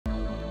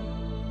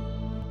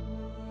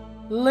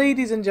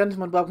Ladies and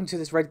gentlemen, welcome to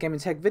this Red Gaming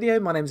Tech video.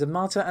 My name is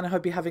Amata and I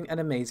hope you're having an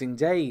amazing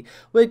day.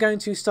 We're going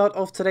to start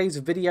off today's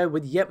video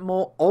with yet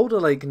more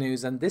Alder Lake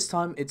news, and this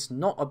time it's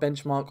not a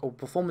benchmark or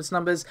performance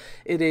numbers,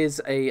 it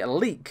is a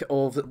leak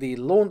of the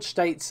launch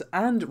dates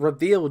and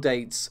reveal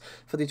dates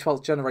for the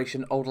 12th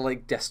generation Alder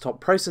Lake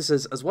desktop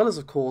processors, as well as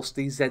of course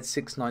the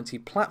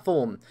Z690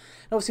 platform.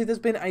 Now, obviously there's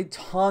been a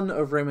ton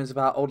of rumours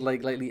about Alder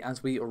Lake lately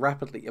as we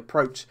rapidly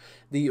approach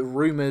the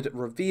rumoured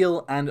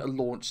reveal and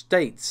launch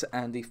dates,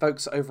 and the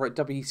folks over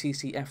at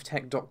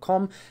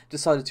WCCFtech.com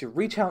decided to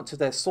reach out to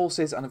their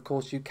sources, and of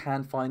course you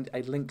can find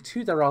a link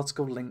to their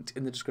article linked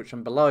in the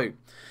description below.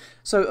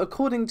 So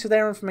according to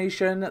their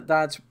information,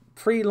 that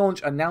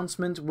pre-launch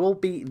announcement will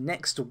be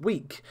next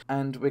week,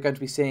 and we're going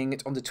to be seeing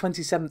it on the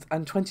 27th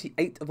and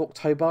 28th of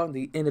October.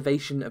 The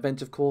innovation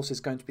event, of course, is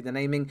going to be the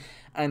naming,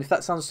 and if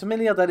that sounds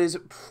familiar, that is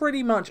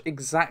pretty much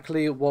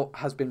exactly what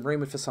has been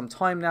rumoured for some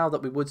time now,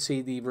 that we would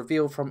see the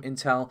reveal from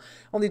Intel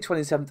on the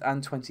 27th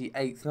and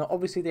 28th. Now,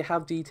 obviously, they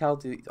have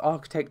detailed the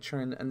architecture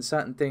and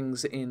certain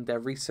things in their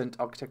recent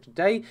Architecture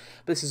Day,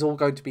 but this is all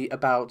going to be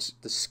about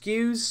the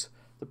SKUs,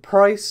 the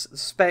price, the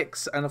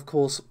specs, and of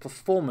course,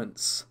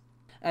 performance.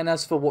 And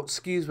as for what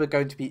SKUs we're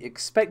going to be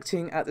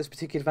expecting at this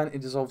particular event,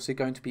 it is obviously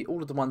going to be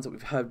all of the ones that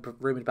we've heard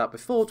rumoured about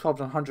before: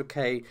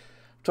 12100K,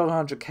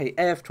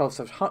 12100KF,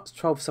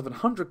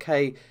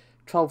 12700K,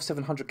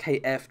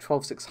 12700KF,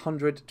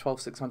 12600,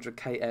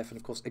 12600KF, and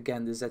of course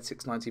again the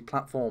Z690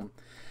 platform.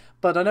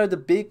 But I know the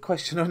big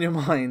question on your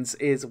minds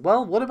is,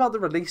 well, what about the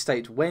release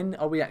date? When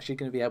are we actually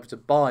going to be able to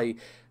buy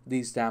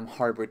these damn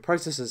hybrid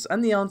processors?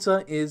 And the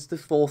answer is the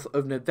 4th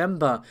of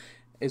November.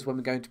 Is when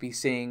we're going to be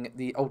seeing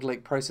the Alder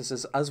Lake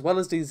processors as well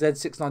as the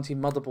Z690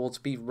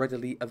 motherboards be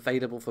readily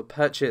available for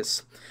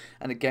purchase.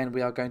 And again,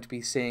 we are going to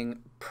be seeing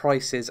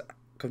prices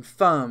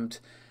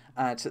confirmed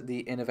at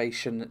the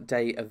Innovation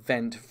Day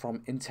event from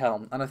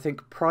Intel, and I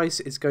think price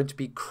is going to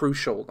be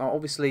crucial. Now,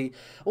 obviously,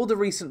 all the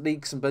recent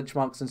leaks and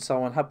benchmarks and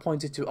so on have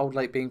pointed to Alder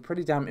Lake being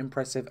pretty damn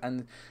impressive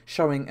and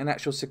showing an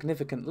actual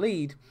significant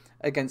lead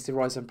against the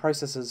Ryzen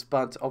processors,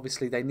 but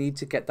obviously they need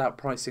to get that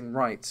pricing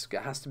right.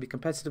 It has to be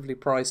competitively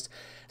priced,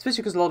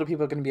 especially because a lot of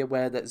people are going to be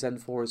aware that Zen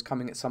 4 is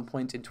coming at some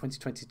point in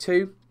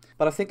 2022.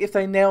 But I think if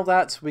they nail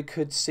that, we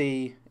could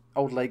see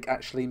Alder Lake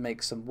actually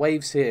make some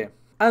waves here.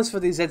 As for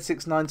the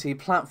Z690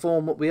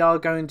 platform, we are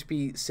going to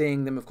be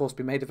seeing them, of course,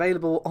 be made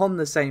available on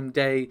the same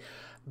day,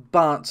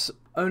 but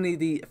only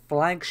the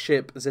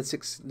flagship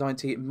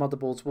Z690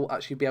 motherboards will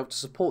actually be able to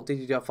support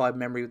DDR5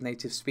 memory with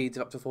native speeds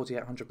of up to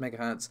 4800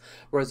 MHz,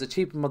 whereas the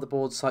cheaper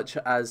motherboards such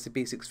as the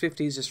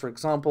B650s, just for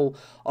example,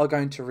 are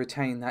going to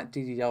retain that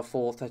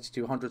DDR4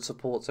 3200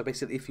 support. So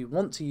basically, if you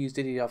want to use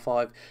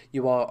DDR5,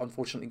 you are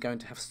unfortunately going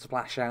to have to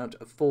splash out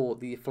for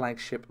the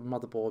flagship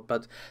motherboard,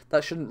 but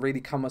that shouldn't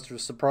really come as a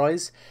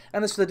surprise.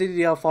 And as for the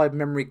DDR5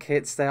 memory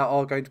kits, there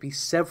are going to be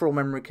several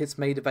memory kits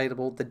made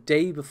available the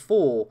day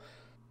before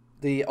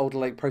the Alder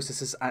Lake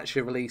processors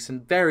actually release,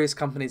 and various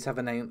companies have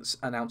announced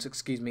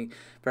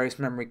various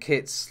memory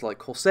kits like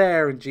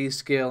Corsair and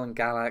G-Skill and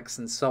Galax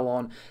and so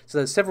on. So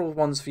there's several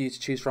ones for you to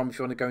choose from if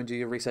you want to go and do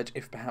your research,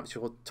 if perhaps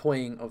you're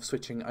toying of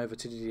switching over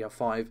to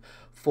DDR5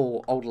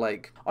 for Alder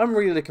Lake. I'm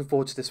really looking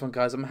forward to this one,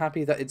 guys. I'm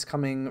happy that it's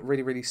coming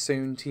really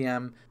soon,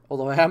 TM.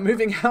 Although I am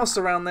moving house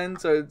around then,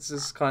 so it's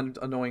just kind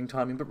of annoying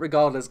timing. But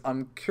regardless,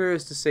 I'm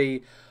curious to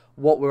see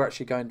what we're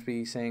actually going to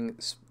be seeing.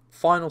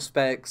 Final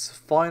specs,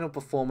 final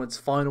performance,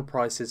 final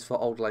prices for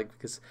Alder Lake,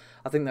 because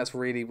I think that's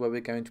really where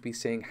we're going to be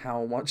seeing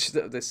how much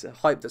this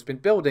hype that's been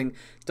building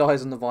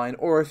dies on the vine,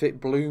 or if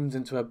it blooms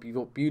into a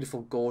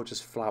beautiful,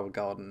 gorgeous flower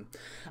garden.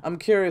 I'm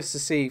curious to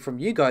see from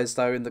you guys,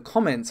 though, in the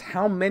comments,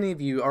 how many of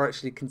you are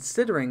actually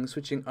considering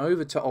switching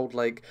over to Alder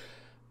Lake,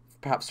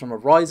 perhaps from a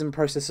Ryzen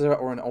processor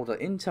or an older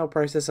Intel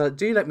processor.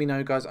 Do let me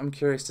know, guys. I'm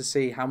curious to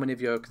see how many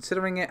of you are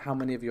considering it, how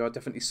many of you are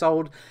definitely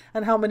sold,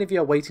 and how many of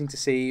you are waiting to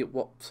see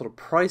what sort of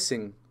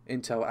pricing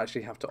Intel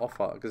actually have to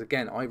offer, because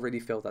again, I really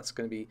feel that's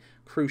going to be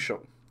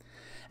crucial.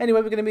 Anyway,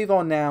 we're going to move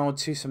on now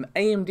to some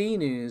AMD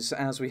news,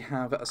 as we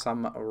have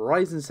some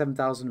Ryzen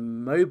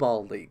 7000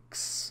 mobile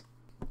leaks.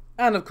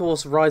 And of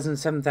course, Ryzen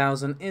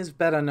 7000 is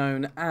better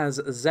known as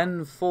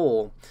Zen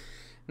 4.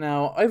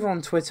 Now, over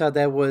on Twitter,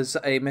 there was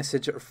a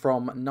message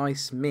from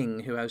Nice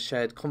Ming, who has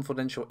shared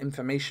confidential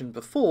information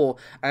before,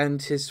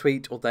 and his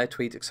tweet, or their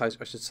tweet, I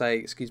should say,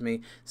 excuse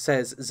me,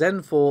 says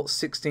Zen 4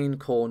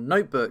 16-core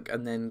notebook,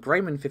 and then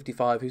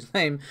Grayman55, whose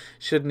name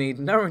should need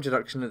no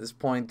introduction at this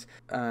point,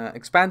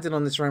 expanded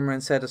on this rumor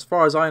and said, as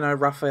far as I know,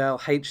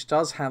 Raphael H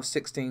does have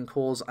 16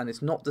 cores, and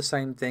it's not the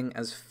same thing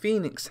as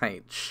Phoenix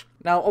H.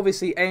 Now,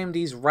 obviously,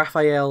 AMD's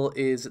Raphael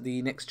is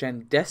the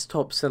next-gen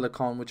desktop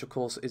silicon, which, of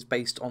course, is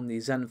based on the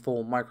Zen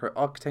 4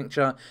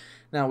 microarchitecture.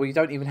 Now, we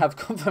don't even have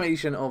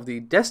confirmation of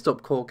the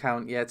desktop core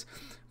count yet,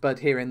 but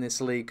here in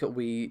this leak,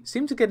 we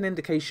seem to get an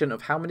indication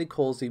of how many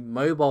cores the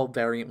mobile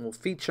variant will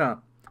feature.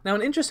 Now,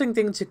 an interesting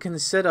thing to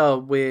consider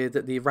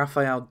with the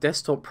Raphael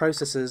desktop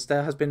processors,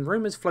 there has been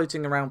rumours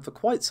floating around for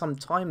quite some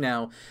time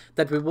now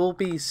that we will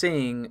be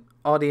seeing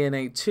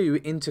RDNA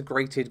 2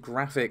 integrated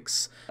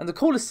graphics. And the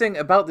coolest thing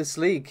about this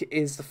leak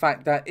is the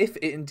fact that if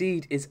it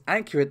indeed is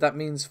accurate, that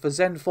means for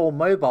Zen 4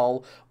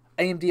 mobile,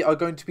 AMD are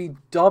going to be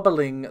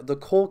doubling the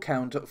core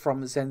count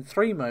from Zen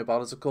 3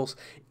 mobile, as of course,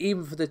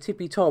 even for the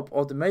tippy top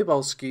of the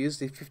mobile SKUs,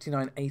 the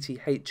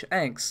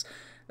 5980HX,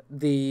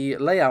 the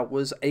layout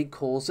was 8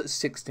 cores,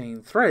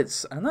 16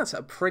 threads, and that's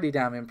pretty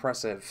damn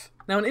impressive.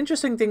 Now, an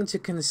interesting thing to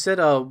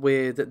consider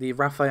with the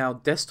Raphael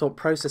desktop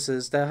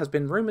processors, there has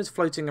been rumours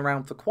floating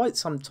around for quite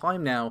some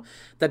time now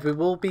that we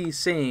will be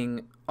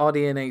seeing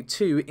RDNA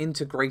 2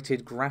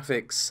 integrated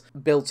graphics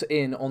built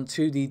in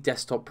onto the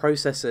desktop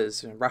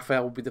processors.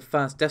 Raphael will be the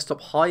first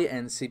desktop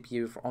high-end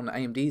CPU on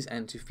AMD's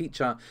end to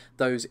feature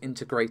those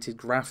integrated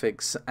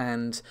graphics,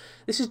 and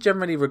this is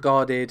generally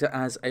regarded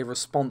as a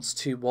response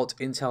to what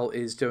Intel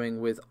is doing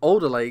with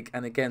Alder Lake.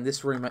 And again,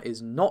 this rumour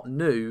is not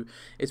new,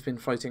 it's been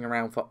floating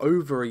around for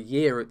over a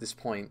year at this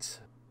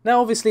point.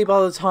 Now, obviously,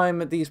 by the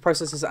time these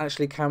processors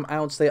actually come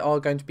out, they are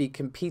going to be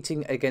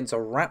competing against a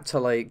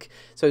Raptor Lake,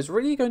 so it's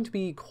really going to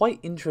be quite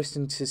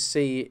interesting to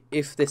see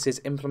if this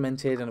is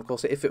implemented, and of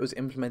course, if it was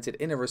implemented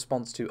in a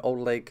response to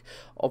Alder Lake,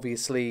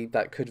 obviously,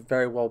 that could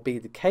very well be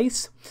the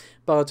case,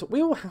 but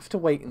we will have to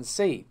wait and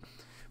see.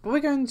 But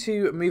we're going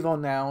to move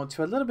on now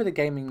to a little bit of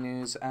gaming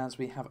news, as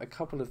we have a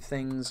couple of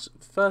things.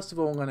 First of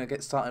all, I'm going to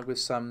get started with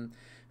some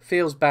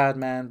feels bad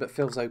man but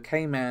feels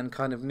okay man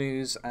kind of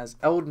news, as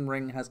Elden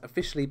Ring has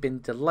officially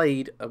been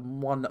delayed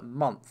 1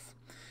 month.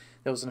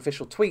 There was an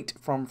official tweet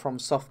from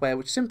Software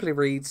which simply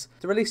reads,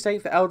 "The release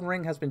date for Elden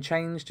Ring has been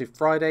changed to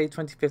Friday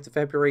 25th of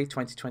February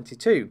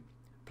 2022.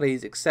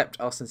 Please accept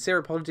our sincere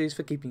apologies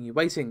for keeping you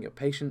waiting. Your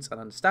patience and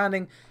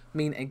understanding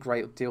mean a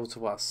great deal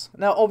to us."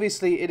 Now,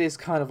 obviously, it is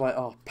kind of like,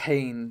 oh,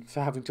 pain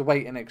for having to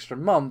wait an extra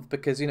month,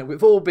 because, you know,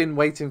 we've all been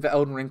waiting for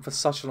Elden Ring for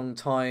such a long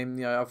time.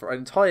 You know, for an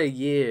entire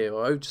year,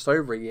 or just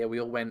over a year, we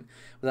all went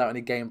without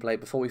any gameplay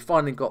before we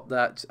finally got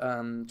that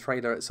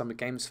trailer at Summer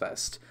Games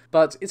Fest.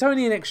 But it's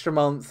only an extra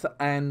month,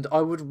 and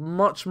I would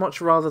much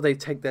rather they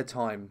take their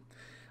time.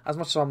 As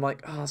much as I'm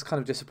like, oh, it's kind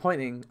of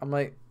disappointing, I'm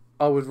like,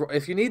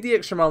 if you need the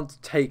extra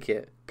month, take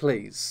it,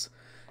 please.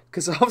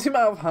 Because of the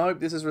amount of hype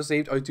this has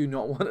received, I do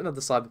not want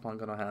another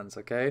Cyberpunk on our hands,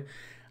 okay?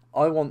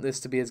 I want this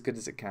to be as good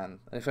as it can.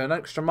 And if an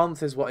extra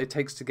month is what it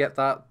takes to get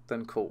that,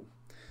 then cool.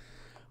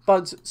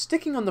 But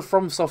sticking on the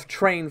FromSoft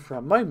train for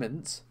a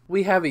moment,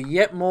 we have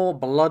yet more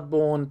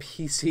Bloodborne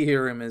PC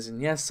rumours.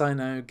 And yes, I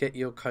know, get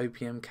your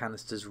copium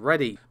canisters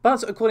ready.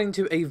 But according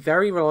to a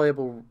very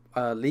reliable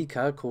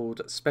leaker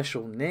called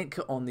Special Nick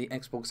on the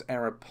Xbox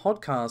Era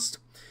podcast,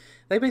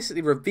 they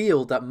basically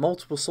revealed that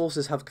multiple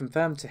sources have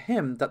confirmed to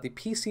him that the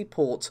PC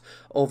port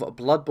of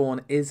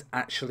Bloodborne is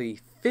actually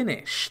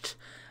finished.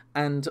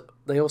 And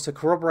they also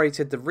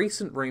corroborated the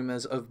recent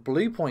rumours of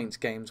Bluepoint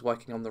Games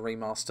working on the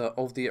remaster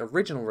of the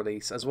original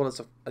release, as well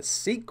as a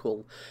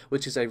sequel,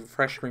 which is a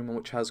fresh rumour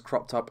which has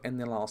cropped up in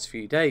the last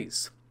few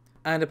days.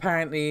 And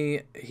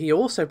apparently, he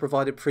also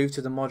provided proof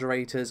to the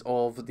moderators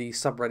of the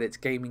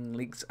subreddit Gaming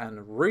Leaks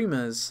and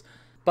Rumours,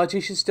 but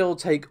you should still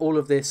take all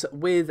of this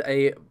with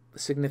a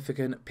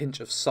significant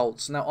pinch of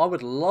salt. Now, I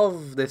would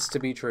love this to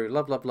be true.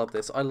 Love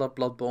this. I love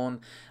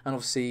Bloodborne, and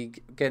obviously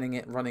getting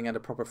it running at a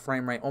proper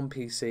frame rate on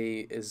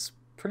PC is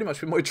pretty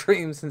much been my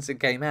dream since it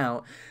came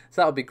out.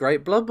 So that would be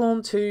great.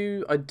 Bloodborne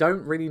 2, I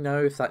don't really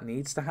know if that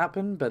needs to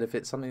happen, but if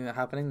it's something that's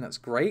happening, that's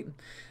great.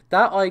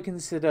 That I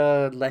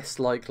consider less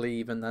likely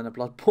even than a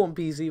Bloodborne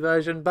PC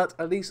version, but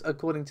at least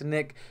according to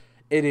Nick,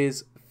 it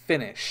is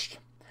finished.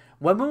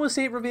 When will we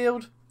see it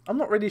revealed? I'm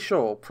not really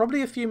sure.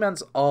 Probably a few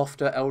months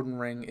after Elden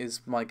Ring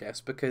is my guess,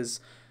 because,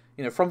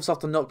 you know,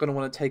 FromSoft are not going to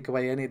want to take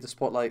away any of the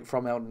spotlight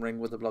from Elden Ring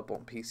with the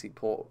Bloodborne PC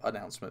port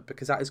announcement,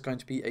 because that is going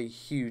to be a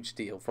huge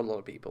deal for a lot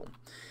of people.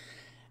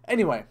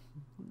 Anyway,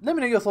 let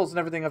me know your thoughts on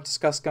everything I've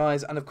discussed,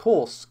 guys, and of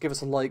course, give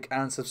us a like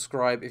and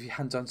subscribe if you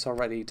hadn't done so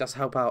already. It does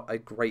help out a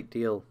great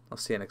deal. I'll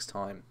see you next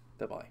time.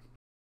 Bye-bye.